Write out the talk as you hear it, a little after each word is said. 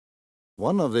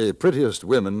One of the prettiest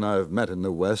women I've met in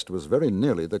the West was very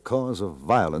nearly the cause of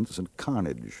violence and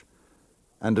carnage.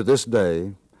 And to this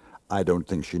day, I don't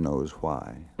think she knows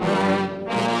why.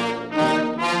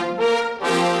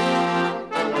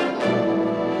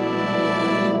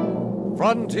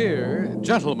 Frontier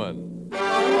Gentlemen.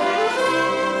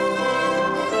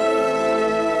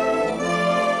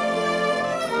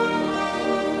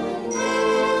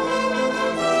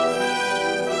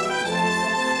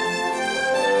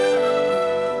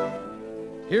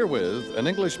 Herewith, an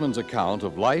Englishman's account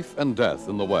of life and death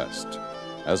in the West.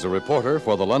 As a reporter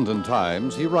for the London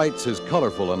Times, he writes his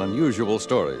colorful and unusual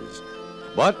stories.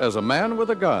 But as a man with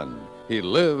a gun, he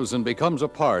lives and becomes a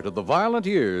part of the violent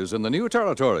years in the new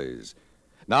territories.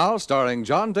 Now, starring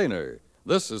John Dehner,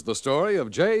 this is the story of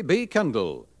J.B.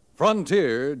 Kendall,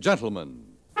 Frontier Gentleman.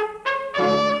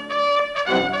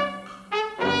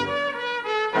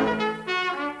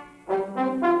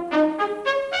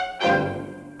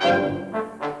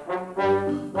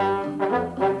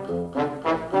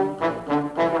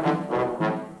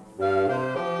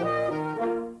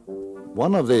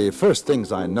 One of the first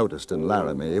things I noticed in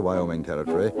Laramie, Wyoming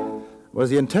Territory, was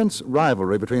the intense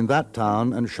rivalry between that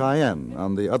town and Cheyenne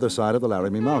on the other side of the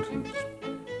Laramie Mountains.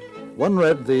 One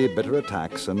read the bitter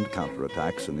attacks and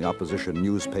counterattacks in the opposition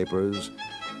newspapers.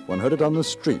 One heard it on the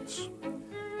streets.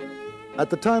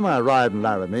 At the time I arrived in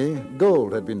Laramie,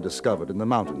 gold had been discovered in the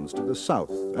mountains to the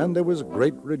south, and there was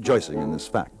great rejoicing in this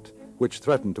fact, which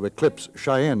threatened to eclipse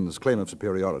Cheyenne's claim of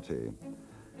superiority.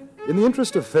 In the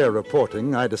interest of fair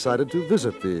reporting, I decided to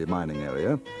visit the mining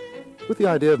area with the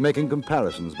idea of making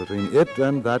comparisons between it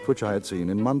and that which I had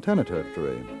seen in Montana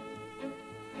Territory.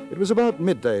 It was about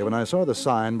midday when I saw the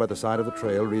sign by the side of the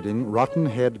trail reading Rotten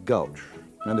Head Gulch,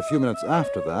 and a few minutes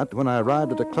after that when I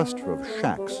arrived at a cluster of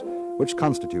shacks which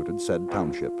constituted said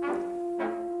township.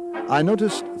 I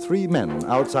noticed three men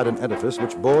outside an edifice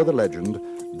which bore the legend,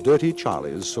 Dirty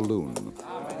Charlie's Saloon.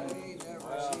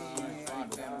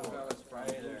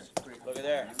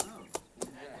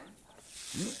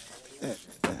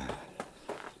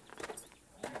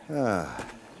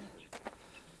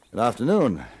 Good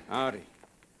afternoon. Howdy.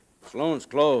 Saloon's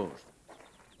closed.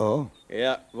 Oh?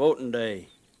 Yeah, voting day.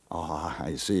 Oh,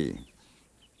 I see.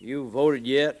 You voted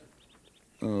yet?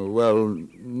 Well,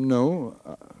 no.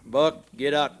 Buck,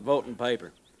 get out the voting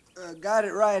paper. Got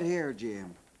it right here,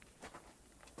 Jim.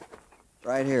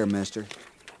 Right here, mister.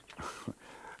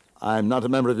 I'm not a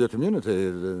member of your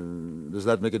community. Does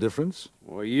that make a difference?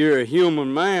 Well, you're a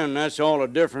human man. That's all the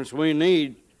difference we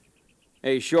need.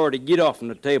 Hey, Shorty, get off from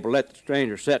the table. Let the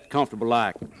stranger sit comfortable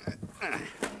like.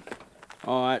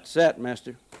 All right, sit,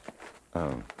 mister.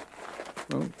 Oh.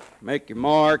 Well, make your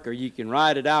mark, or you can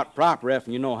write it out proper if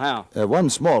you know how. One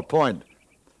small point.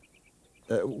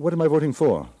 What am I voting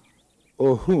for?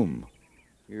 Or whom?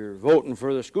 You're voting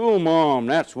for the school mom.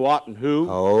 That's what and who.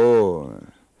 Oh.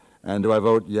 And do I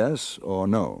vote yes or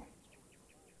no?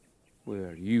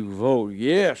 Well, you vote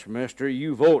yes, mister.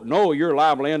 You vote no, you're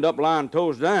liable to end up lying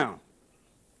toes down.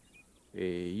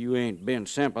 You ain't been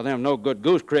sent by them no good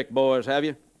Goose Creek boys, have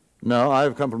you? No,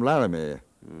 I've come from Laramie.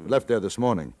 Left there this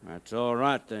morning. That's all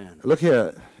right, then. Look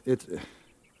here,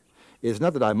 it's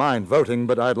not that I mind voting,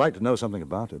 but I'd like to know something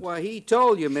about it. Well, he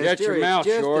told you, mister. Shut your mouth,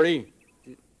 Shorty.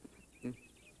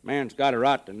 Man's got a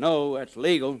right to know. That's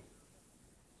legal.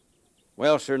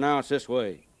 Well, sir, now it's this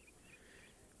way.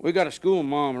 We got a school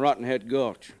mom in Rotten Head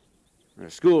Gulch. A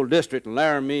school district in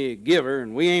Laramie give her,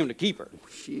 and we aim to keep her.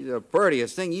 She's the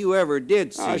prettiest thing you ever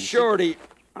did see. Shorty,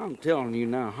 I'm telling you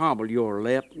now, hobble your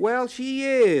lip. Well, she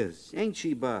is, ain't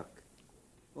she, Buck?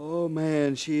 Oh,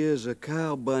 man, she is a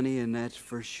cow bunny, and that's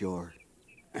for sure.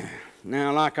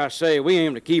 Now, like I say, we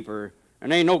aim to keep her,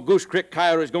 and ain't no Goose Creek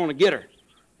coyote's going to get her.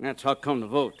 And that's how come to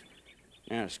vote.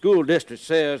 Now, the school district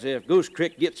says if Goose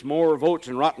Creek gets more votes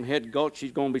than Rotten Head Gulch,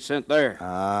 she's going to be sent there.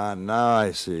 Ah, now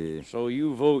I see. So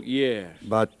you vote yes.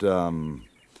 But,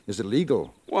 is it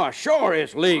legal? Well, sure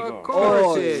it's legal. Of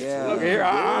course it is. Yeah. Look here,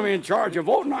 I'm in charge of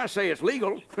voting. I say it's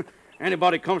legal.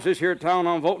 Anybody comes this here town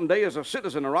on voting day is a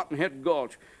citizen of Rotten Head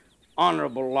Gulch.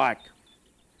 Honorable like.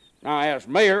 Now, as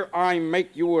mayor, I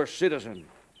make you a citizen.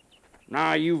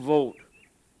 Now you vote.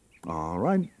 All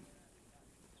right.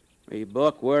 Hey,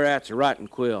 Buck, where at's the writing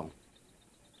quill?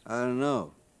 I don't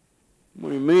know. What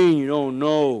do you mean you don't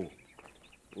know?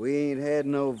 We ain't had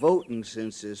no voting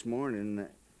since this morning.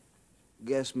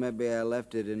 Guess maybe I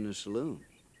left it in the saloon.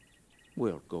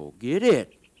 Well, go get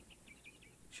it.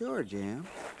 Sure, Jim.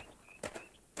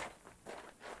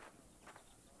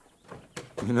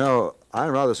 You know,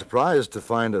 I'm rather surprised to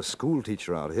find a school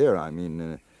teacher out here. I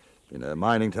mean, in a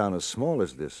mining town as small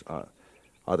as this.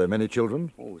 Are there many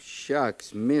children? Oh,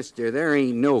 shucks, mister, there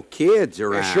ain't no kids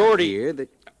around Shorty, here that...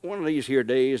 one of these here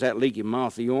days, that leaky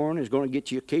mouth of yourn is going to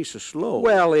get you a case of slow.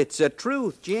 Well, it's the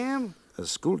truth, Jim. A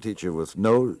schoolteacher with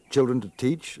no children to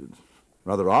teach?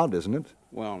 Rather odd, isn't it?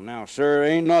 Well, now, sir,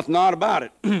 ain't nothing odd about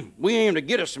it. We aim to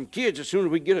get us some kids as soon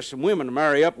as we get us some women to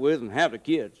marry up with and have the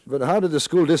kids. But how did the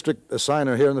school district assign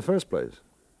her here in the first place?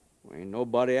 Well, ain't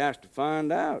nobody asked to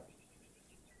find out.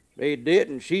 They did,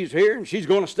 and she's here, and she's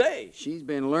going to stay. She's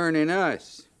been learning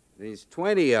us. There's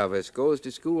 20 of us goes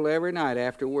to school every night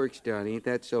after work's done. Ain't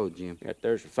that so, Jim? Yet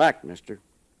there's a fact, mister.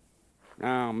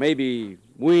 Now, maybe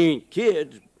we ain't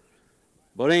kids,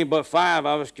 but ain't but 5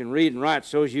 of us can read and write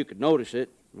so's you could notice it.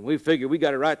 And we figure we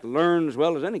got a right to learn as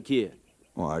well as any kid.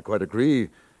 Oh, I quite agree.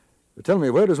 But tell me,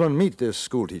 where does one meet this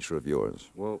schoolteacher of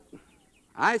yours? Well,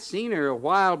 I seen her a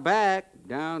while back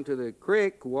down to the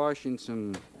creek washing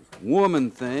some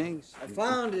woman things. I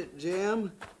found it,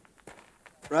 Jim.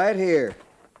 Right here.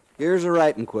 Here's a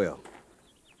writing quill.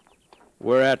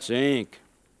 Where at's the ink?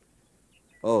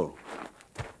 Oh.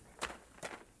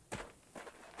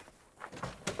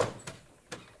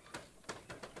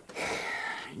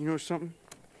 You know something?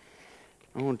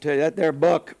 I want to tell you, that there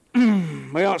Buck,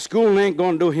 well, school ain't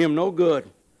going to do him no good.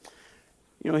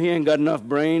 You know, he ain't got enough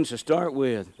brains to start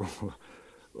with.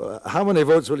 How many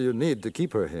votes will you need to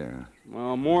keep her here?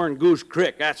 Well, more'n Goose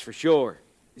Creek, that's for sure.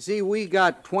 You see, we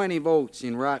got 20 votes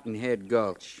in Rotten Head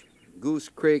Gulch. Goose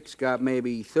Creek's got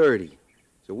maybe 30.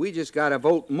 So we just got to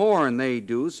vote more than they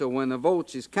do, so when the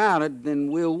votes is counted, then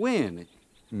we'll win.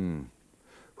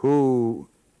 Who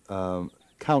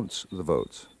counts the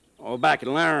votes? Oh, back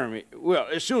in Laramie. Well,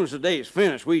 as soon as the day is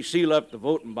finished, we seal up the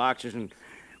voting boxes and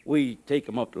we take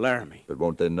them up to Laramie. But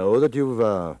won't they know that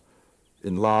you've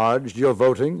enlarged your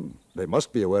voting? They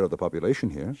must be aware of the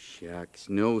population here. Shucks,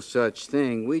 no such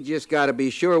thing. We just got to be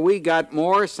sure we got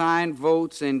more signed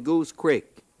votes than Goose Creek.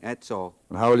 That's all.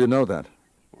 And how will you know that?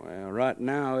 Well, right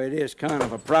now it is kind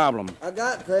of a problem. I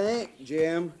got the ink,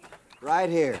 Jim. Right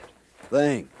here.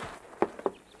 The ink.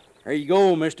 There you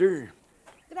go, mister.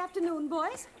 Good afternoon,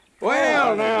 boys.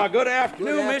 Well, now, good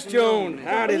afternoon, Miss Jones.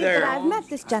 Howdy Believe there. that I've met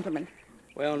this gentleman.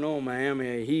 Well, no, ma'am.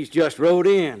 He's just rode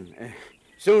in. As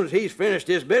soon as he's finished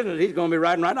his business, he's going to be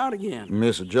riding right out again.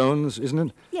 Miss Jones, isn't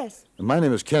it? Yes. My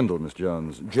name is Kendall, Miss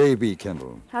Jones. J.B.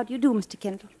 Kendall. How do you do, Mr.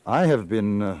 Kendall? I have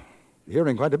been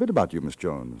hearing quite a bit about you, Miss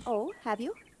Jones. Oh, have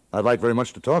you? I'd like very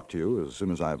much to talk to you as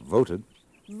soon as I've voted.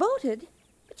 Voted?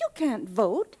 But you can't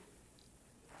vote.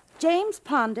 James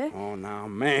Ponder. Oh, now,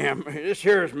 ma'am, this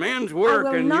here is men's work, I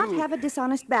will and not you... have a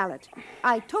dishonest ballot.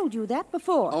 I told you that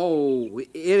before. Oh,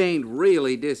 it ain't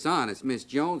really dishonest, Miss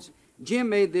Jones. Jim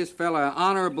made this fella an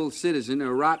honorable citizen of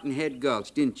Rotten Head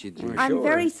Gulch, didn't you, Jim? I'm sure.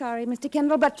 very sorry, Mr.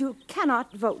 Kendall, but you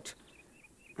cannot vote.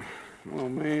 Oh,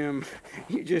 ma'am,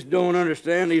 you just don't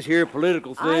understand these here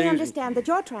political things. I understand that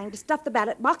you're trying to stuff the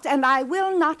ballot box, and I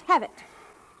will not have it.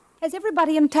 Has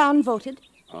everybody in town voted?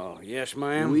 Oh, yes,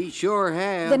 ma'am. We sure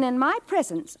have. Then in my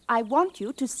presence, I want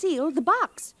you to seal the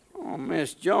box. Oh,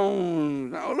 Miss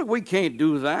Jones, oh, look, we can't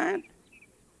do that.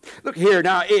 Look here,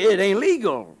 now, it ain't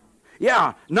legal.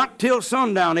 Yeah, not till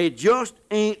sundown. It just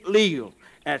ain't legal.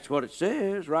 That's what it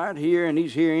says right here in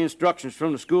these here instructions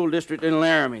from the school district in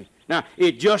Laramie. Now,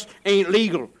 it just ain't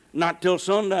legal. Not till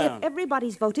sundown. If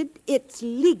everybody's voted, it's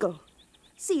legal.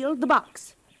 Seal the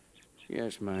box.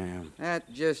 Yes, ma'am.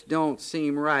 That just don't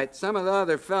seem right. Some of the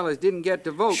other fellas didn't get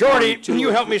to vote. Shorty, One, can you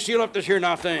help me seal up this here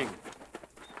now thing?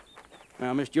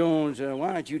 Now, Miss Jones,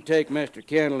 why don't you take Mr.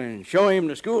 Kendall and show him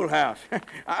the schoolhouse?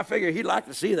 I figure he'd like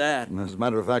to see that. As a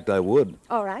matter of fact, I would.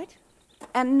 All right.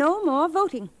 And no more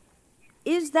voting.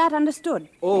 Is that understood?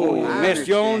 Oh, I Miss understand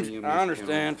Jones, you, Miss I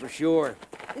understand for sure.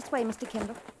 This way, Mr.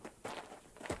 Kendall.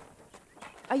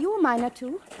 Are you a miner,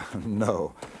 too?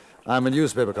 No. I'm a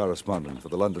newspaper correspondent for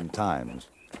the London Times.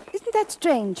 Isn't that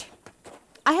strange?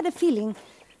 I had a feeling,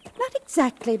 not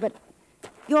exactly, but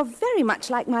you're very much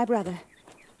like my brother.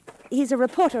 He's a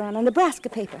reporter on a Nebraska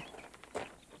paper.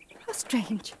 How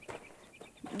strange.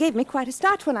 Gave me quite a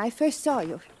start when I first saw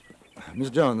you.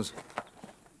 Miss Jones,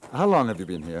 how long have you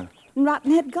been here? In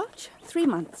Rotten Head Gulch, 3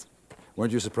 months.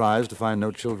 Weren't you surprised to find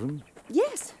no children?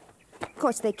 Yes. Of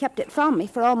course, they kept it from me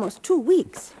for almost 2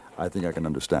 weeks. I think I can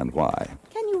understand why.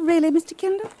 Can you really, Mr.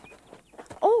 Kendall?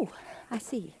 Oh, I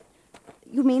see.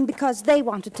 You mean because they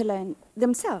wanted to learn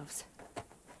themselves?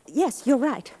 Yes, you're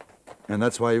right. And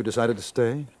that's why you decided to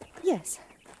stay? Yes.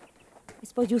 I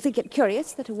suppose you think it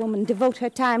curious that a woman devote her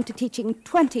time to teaching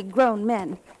 20 grown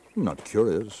men. Not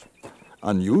curious.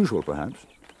 Unusual, perhaps.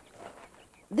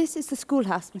 This is the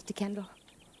schoolhouse, Mr. Kendall.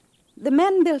 The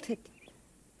men built it.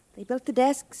 They built the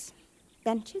desks,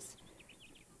 benches,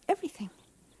 everything.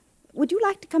 Would you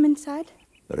like to come inside?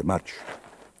 Very much.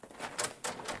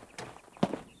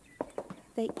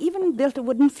 They even built a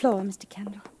wooden floor, Mr.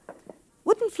 Kendall.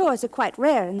 Wooden floors are quite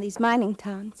rare in these mining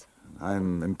towns.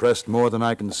 I'm impressed more than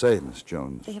I can say, Miss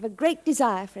Jones. They have a great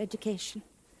desire for education.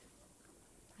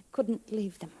 I couldn't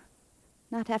leave them.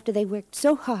 Not after they worked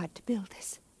so hard to build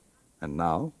this. And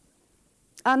now?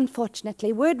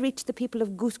 Unfortunately, word reached the people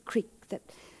of Goose Creek that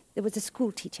there was a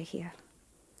school teacher here.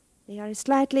 They are a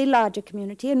slightly larger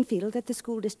community and feel that the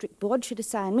school district board should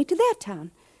assign me to their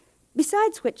town.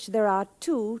 Besides which, there are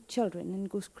 2 children in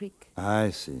Goose Creek. I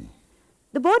see.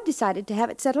 The board decided to have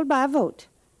it settled by a vote.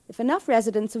 If enough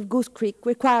residents of Goose Creek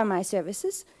require my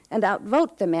services and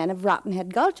outvote the men of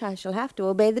Rottenhead Gulch, I shall have to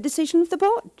obey the decision of the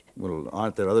board. Well,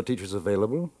 aren't there other teachers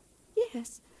available?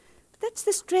 Yes, but that's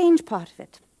the strange part of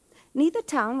it. Neither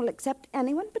town will accept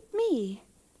anyone but me.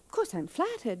 Of course, I'm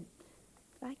flattered,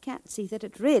 but I can't see that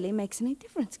it really makes any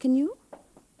difference. Can you?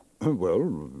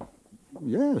 Well,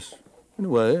 yes, in a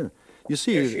way. You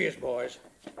see... Here she is, boys.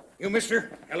 You,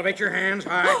 mister, elevate your hands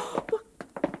high.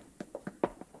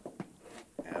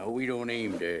 Now, we don't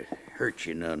aim to hurt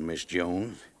you none, Miss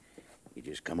Jones. You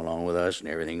just come along with us and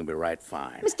everything will be right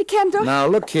fine. Mr. Kendall? Now,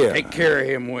 look here. Take care of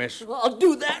him, Wes. I'll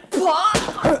do that, Pa!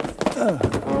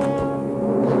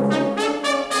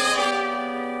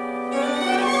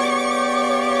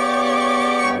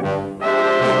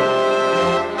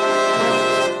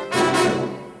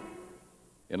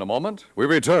 In a moment, we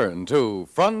return to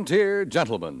Frontier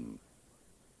Gentlemen.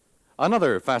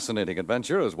 Another fascinating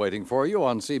adventure is waiting for you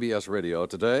on CBS Radio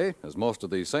today, as most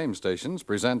of these same stations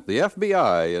present the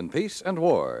FBI in Peace and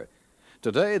War.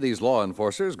 Today, these law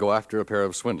enforcers go after a pair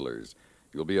of swindlers.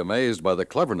 You'll be amazed by the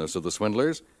cleverness of the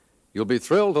swindlers. You'll be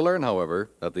thrilled to learn, however,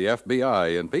 that the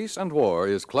FBI in Peace and War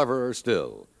is cleverer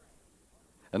still.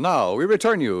 And now, we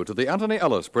return you to the Antony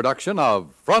Ellis production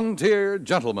of Frontier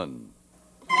Gentlemen.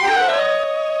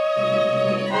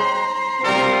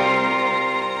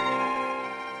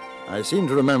 I seem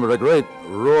to remember a great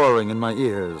roaring in my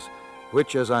ears,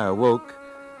 which, as I awoke,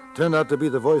 turned out to be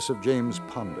the voice of James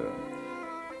Ponder.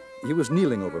 He was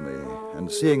kneeling over me, and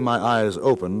seeing my eyes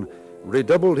open,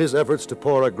 redoubled his efforts to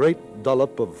pour a great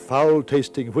dollop of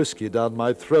foul-tasting whiskey down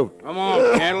my throat. Come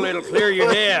on, Kendall, it'll clear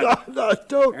your head. No, I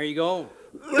don't. There you go.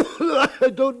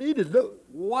 I don't need it. No.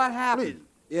 What happened?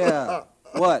 Yeah.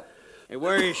 What? Hey,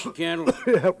 where is she, Kendall?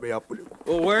 Help me up.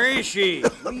 Well, where is she?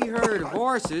 We heard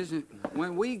horses. And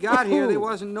when we got here, there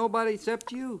wasn't nobody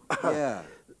except you. Yeah.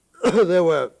 There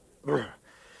were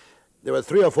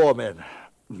 3 or 4 men,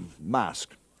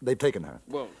 masked. They'd taken her.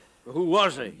 Well, who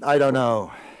was he? I don't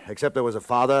know, except there was a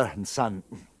father and son.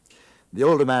 The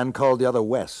older man called the other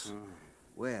Wes.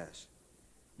 Wes.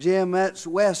 Jim, that's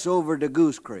Wes over to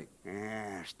Goose Creek.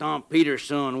 Yeah, Stomp Peter's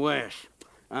son, Wes.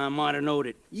 I might have knowed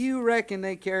it. You reckon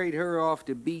they carried her off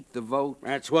to beat the vote?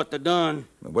 That's what they done.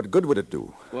 What good would it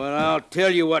do? Well, I'll tell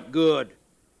you what good.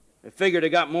 They figured they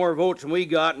got more votes than we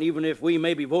got, and even if we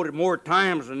maybe voted more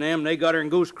times than them, they got her in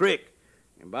Goose Creek.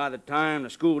 And by the time the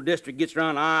school district gets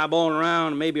around to eyeballing around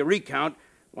and maybe a recount,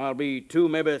 well, it'll be 2,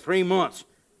 maybe 3 months.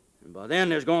 And by then,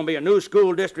 there's going to be a new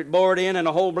school district board in, and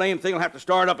the whole blame thing will have to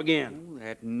start up again. Oh,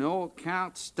 that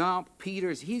no-account Stomp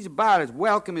Peters, he's about as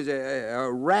welcome as a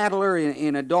rattler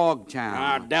in a dog town.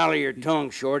 Ah, dally your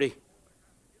tongue, Shorty.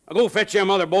 I'll go fetch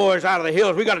them other boys out of the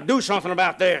hills. We got to do something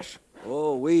about this.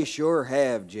 Oh, we sure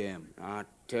have, Jim. I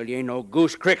tell you, ain't no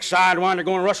Goose Creek sidewinder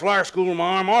going to rustle our school,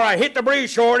 Mom. All right, hit the breeze,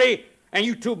 Shorty. And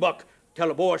you too, Buck. Tell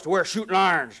the boys to wear shooting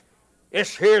irons.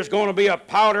 This here's going to be a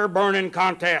powder-burning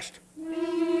contest.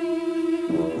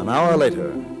 An hour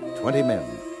later, 20 men,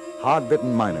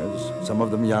 hard-bitten miners, some of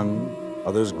them young,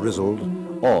 others grizzled,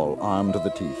 all armed to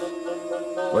the teeth,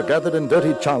 were gathered in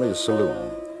Dirty Charlie's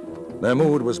saloon. Their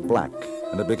mood was black,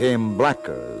 and it became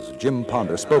blacker as Jim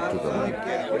Ponder spoke to them.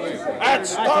 That's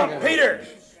Stomp Peters.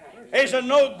 He's a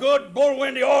no-good,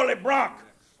 bull-windy, oily bronc.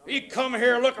 He come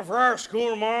here looking for our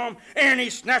school, Mom, and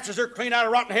he snatches her clean out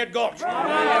of Rottenhead Gulch.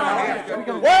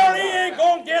 Well, he ain't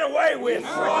gonna get away with it.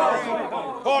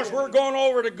 Because we're going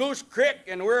over to Goose Creek,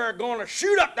 and we're going to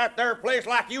shoot up that there place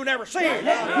like you never seen.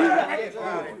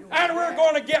 And we're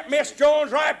going to get Miss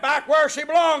Jones right back where she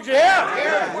belongs,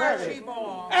 yeah? Where she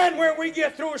belongs. And when we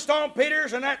get through with Stomp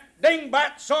Peters and that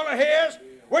dingbat son of his,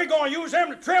 we're going to use them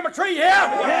to trim a tree,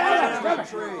 yeah? Yeah, trim a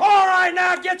tree. All right,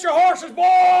 now get your horses,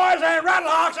 boys, and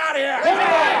rattlehawks out of here.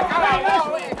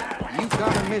 You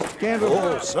coming, Mr. Kendall?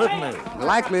 Oh, certainly.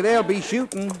 Likely they'll be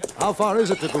shooting. How far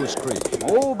is it to Goose Creek?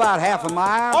 Oh, about half a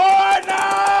mile. All right,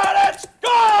 now, let's go!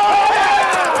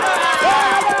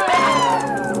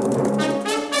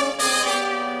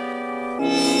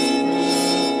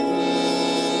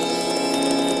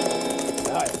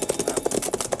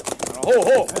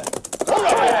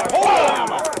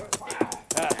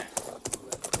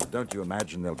 Don't you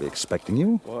imagine they'll be expecting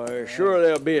you? Why, sure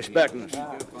they'll be expecting us.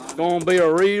 It's gonna be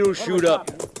a real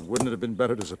shoot-up. Wouldn't it have been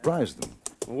better to surprise them?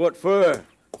 What for?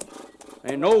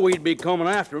 They know we'd be coming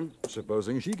after them.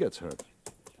 Supposing she gets hurt.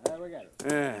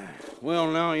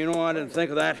 Well, now, you know, I didn't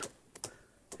think of that.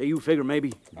 Hey, you figure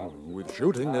maybe. With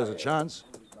shooting, there's a chance.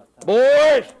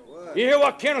 Boys, you hear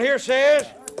what Kendall here says?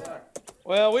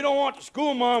 Well, we don't want the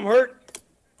schoolma'am hurt.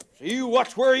 So you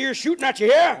watch where you're shooting at,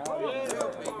 you hear?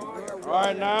 All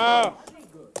right, now,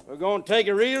 we're going to take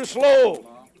it real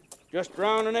slow. Just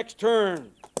around the next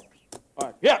turn. All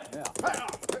right, yeah.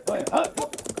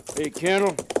 Hey,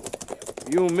 Kendall,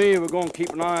 you and me, we're going to keep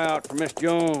an eye out for Miss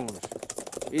Jones.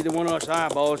 Either one of us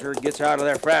eyeballs her gets out of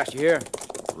there fast, you hear?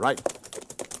 Right.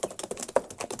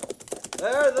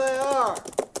 There they are.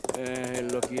 Hey,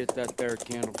 looky at that there,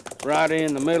 Kendall. Right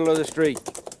in the middle of the street.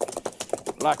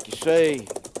 Like you say,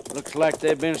 looks like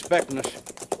they've been expecting us.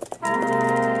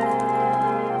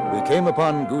 We came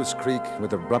upon Goose Creek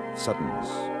with abrupt suddenness.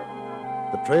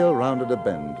 The trail rounded a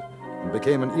bend and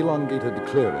became an elongated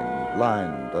clearing,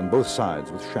 lined on both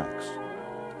sides with shacks.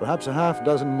 Perhaps a half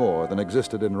dozen more than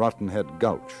existed in Rotten Head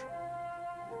Gulch.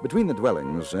 Between the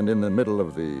dwellings and in the middle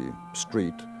of the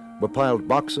street were piled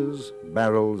boxes,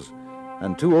 barrels,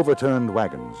 and 2 overturned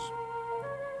wagons.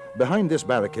 Behind this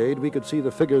barricade, we could see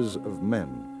the figures of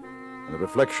men and the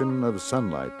reflection of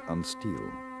sunlight on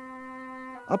steel.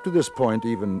 Up to this point,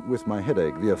 even with my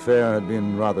headache, the affair had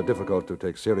been rather difficult to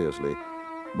take seriously,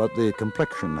 but the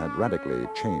complexion had radically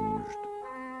changed.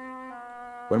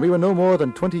 When we were no more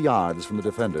than 20 yards from the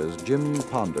defenders, Jim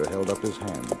Ponder held up his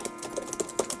hand.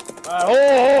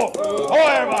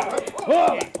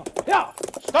 Everybody! Yeah!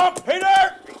 Stop,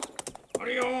 Peter! What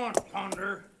do you want,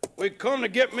 Ponder? We come to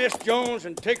get Miss Jones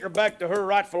and take her back to her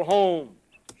rightful home.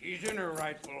 She's in her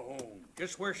rightful home,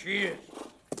 just where she is.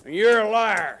 And you're a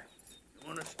liar. You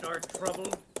want to start trouble?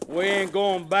 We ain't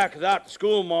going back without the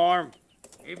schoolmarm.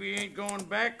 Maybe you ain't going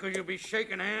back because you'll be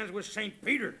shaking hands with St.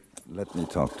 Peter. Let me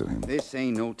talk to him. This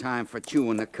ain't no time for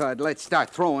chewing the cud. Let's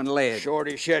start throwing lead.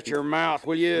 Shorty, shut your mouth,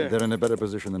 will you? They're in a better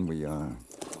position than we are.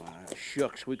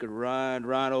 Shucks, we could ride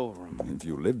right over them. If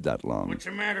you lived that long. What's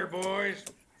the matter, boys?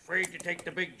 Afraid to take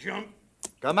the big jump?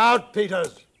 Come out,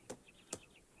 Peters.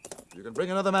 You can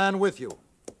bring another man with you.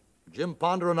 Jim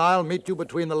Ponder and I'll meet you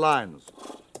between the lines.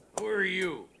 Who are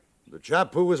you? The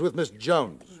chap who was with Miss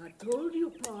Jones. I told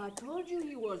you, Pa. I told you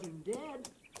he wasn't dead.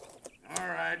 All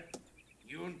right.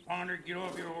 You and Ponder get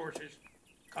off your horses.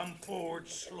 Come forward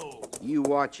slow. You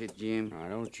watch it, Jim. Now,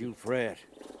 don't you fret.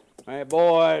 Hey,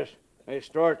 boys, they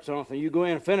start something. You go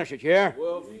in and finish it, yeah?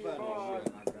 We'll finish it.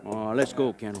 Oh, let's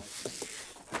go, Kendall.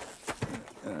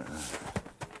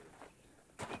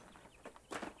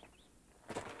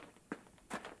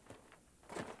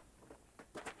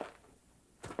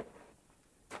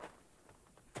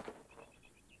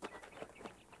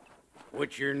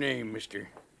 What's your name, mister?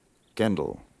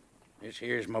 Kendall. This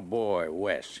here's my boy,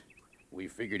 Wes. We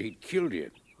figured he'd killed you.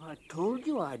 I told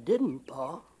you I didn't,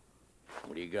 Pa.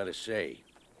 What do you got to say?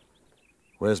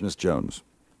 Where's Miss Jones?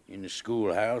 In the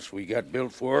schoolhouse we got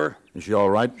built for her? Is she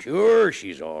all right? Sure,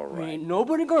 she's all right. Ain't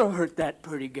nobody gonna hurt that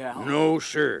pretty gal. No,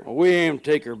 sir. Well, we aim to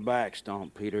take her back,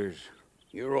 Stomp Peters.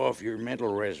 You're off your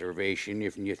mental reservation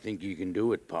if you think you can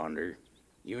do it, Ponder.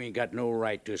 You ain't got no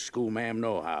right to a schoolma'am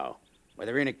nohow. Why,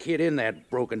 there ain't a kid in that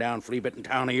broken-down, flea-bitten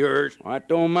town of yours. Well, that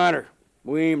don't matter.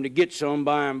 We aim to get some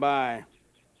by and by.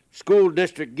 School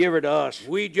district give her to us.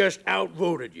 We just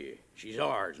outvoted you. She's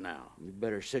ours now. You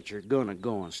better set your gun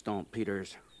a-going, Stomp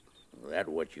Peters. That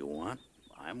what you want?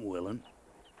 I'm willing.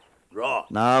 Draw.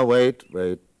 Now, wait.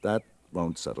 That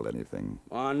won't settle anything.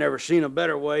 Well, I never seen a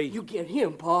better way. You get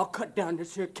him, Pa. Cut down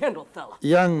this here Kendall fella.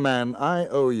 Young man, I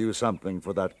owe you something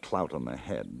for that clout on the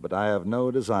head, but I have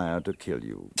no desire to kill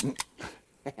you.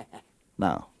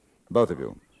 Now, both of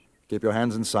you, keep your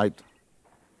hands in sight.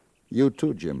 You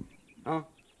too, Jim. Huh?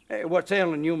 Hey, what's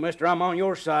ailing you, mister? I'm on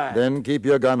your side. Then keep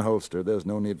your gun holstered. There's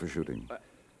no need for shooting.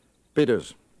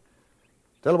 Peters,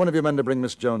 tell one of your men to bring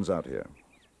Miss Jones out here.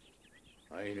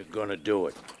 I ain't gonna do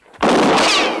it.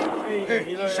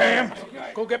 Hey, Sam,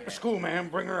 go get the schoolma'am,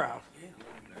 bring her out.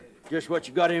 Just what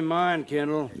you got in mind,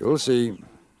 Kendall. You'll see.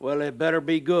 Well, it better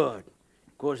be good.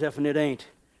 Of course, effing it ain't.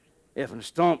 Effing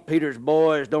Stomp Peters'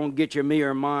 boys don't get you, me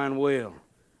or mine will.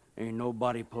 Ain't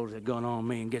nobody pulls a gun on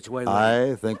me and gets away with it.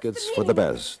 I think it's for the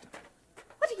best.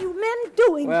 What are you men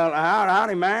doing? Well,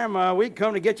 howdy, ma'am. We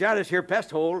come to get you out of this here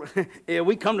pest hole.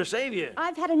 We come to save you.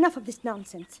 I've had enough of this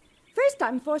nonsense. First,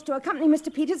 I'm forced to accompany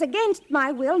Mr. Peters against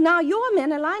my will. Now your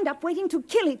men are lined up waiting to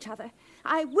kill each other.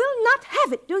 I will not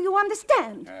have it. Do you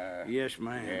understand? Yes,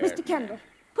 ma'am. Mr. Kendall,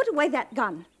 put away that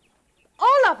gun.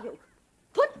 All of you,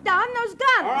 put Put down those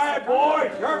guns. All right,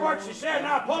 boys. You heard what she said.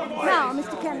 Now pull them away. Now,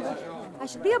 Mr. Kendall, I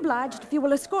should be obliged if you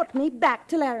will escort me back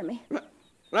to Laramie.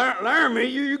 Laramie?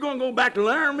 You gonna go back to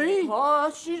Laramie?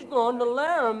 Pa, she's going to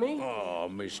Laramie. Oh,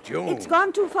 Miss Jones. It's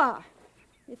gone too far.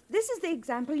 If this is the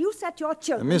example you set your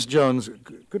children... Miss Jones,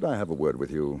 could I have a word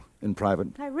with you in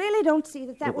private? I really don't see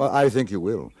that Well, I think you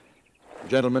will.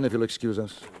 Gentlemen, if you'll excuse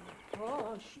us.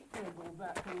 Pa, she can't go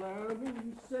back to Laramie.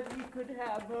 You said you could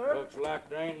have her. Looks like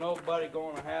there ain't nobody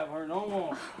gonna have her no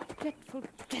more. Dreadful,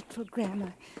 dreadful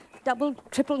grammar. Double,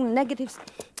 triple negatives.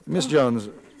 Miss Jones,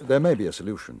 there may be a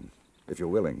solution, if you're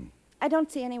willing. I don't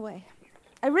see any way.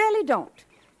 I really don't.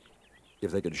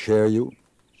 If they could share you?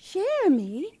 Share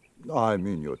me? I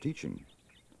mean your teaching.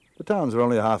 The towns are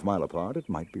only a half-mile apart. It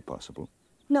might be possible.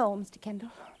 No, Mr.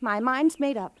 Kendall. My mind's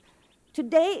made up.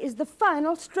 Today is the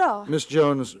final straw. Miss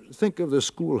Jones, think of the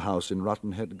schoolhouse in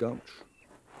Rotten Head Gulch.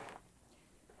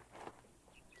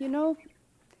 You know,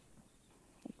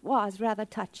 it was rather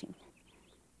touching.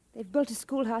 They've built a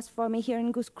schoolhouse for me here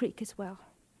in Goose Creek as well.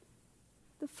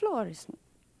 The floor isn't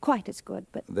quite as good,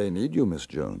 but... They need you, Miss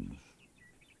Jones.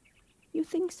 You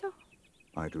think so?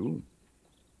 I do.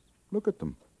 Look at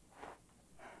them.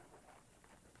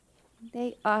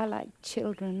 They are like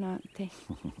children, aren't they?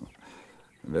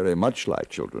 Very much like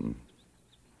children.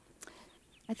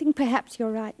 I think perhaps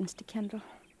you're right, Mr. Kendall.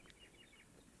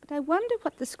 But I wonder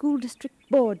what the school district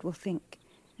board will think.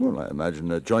 Well, I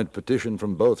imagine a joint petition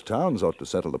from both towns ought to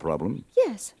settle the problem.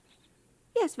 Yes.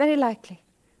 Yes, very likely.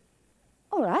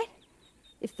 All right.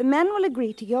 If the men will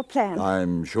agree to your plan...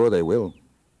 I'm sure they will.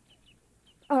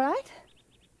 All right.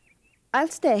 I'll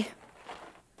stay.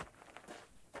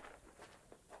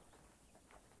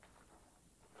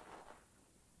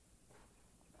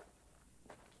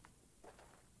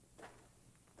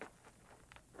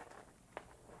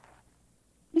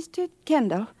 Mr.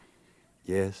 Kendall,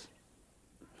 Yes?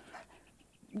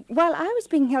 while I was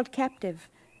being held captive,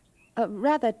 a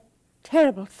rather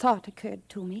terrible thought occurred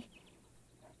to me.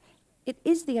 It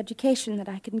is the education that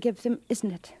I can give them,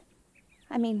 isn't it?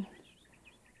 I mean,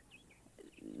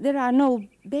 there are no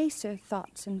baser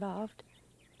thoughts involved.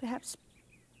 Perhaps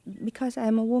because I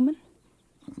am a woman?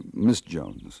 Miss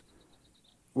Jones,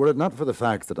 were it not for the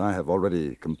fact that I have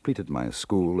already completed my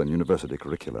school and university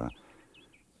curricula,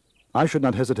 I should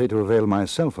not hesitate to avail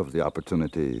myself of the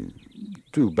opportunity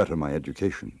to better my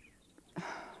education.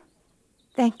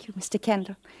 Thank you, Mr.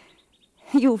 Kendall.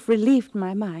 You've relieved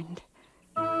my mind.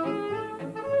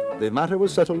 The matter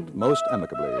was settled most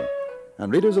amicably,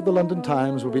 and readers of the London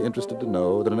Times will be interested to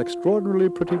know that an extraordinarily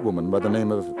pretty woman by the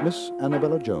name of Miss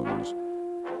Annabella Jones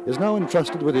is now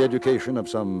entrusted with the education of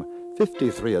some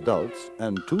 53 adults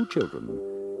and 2 children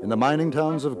in the mining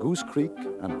towns of Goose Creek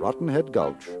and Rotten Head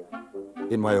Gulch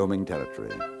in Wyoming Territory.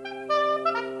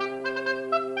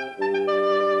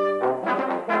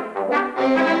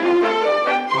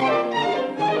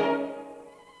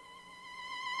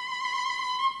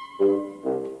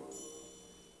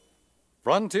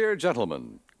 Frontier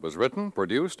Gentleman was written,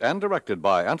 produced, and directed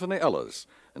by Antony Ellis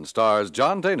and stars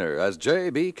John Dehner as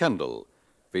J.B. Kendall.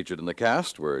 Featured in the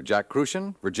cast were Jack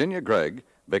Crucian, Virginia Gregg,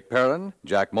 Vic Perrin,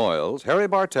 Jack Moyles, Harry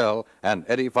Bartell, and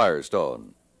Eddie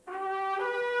Firestone.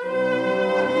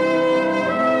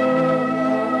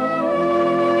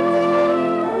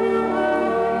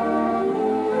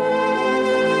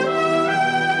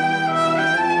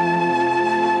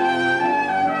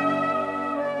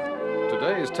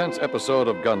 Today's tense episode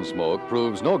of Gunsmoke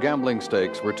proves no gambling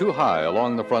stakes were too high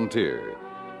along the frontier.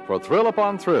 For thrill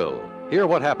upon thrill, hear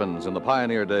what happens in the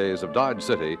pioneer days of Dodge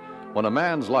City when a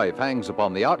man's life hangs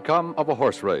upon the outcome of a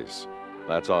horse race.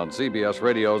 That's on CBS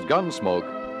Radio's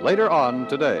Gunsmoke later on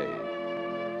today.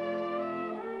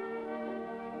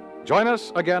 Join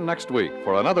us again next week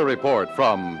for another report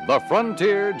from The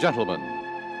Frontier Gentleman.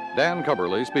 Dan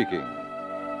Cubberly speaking.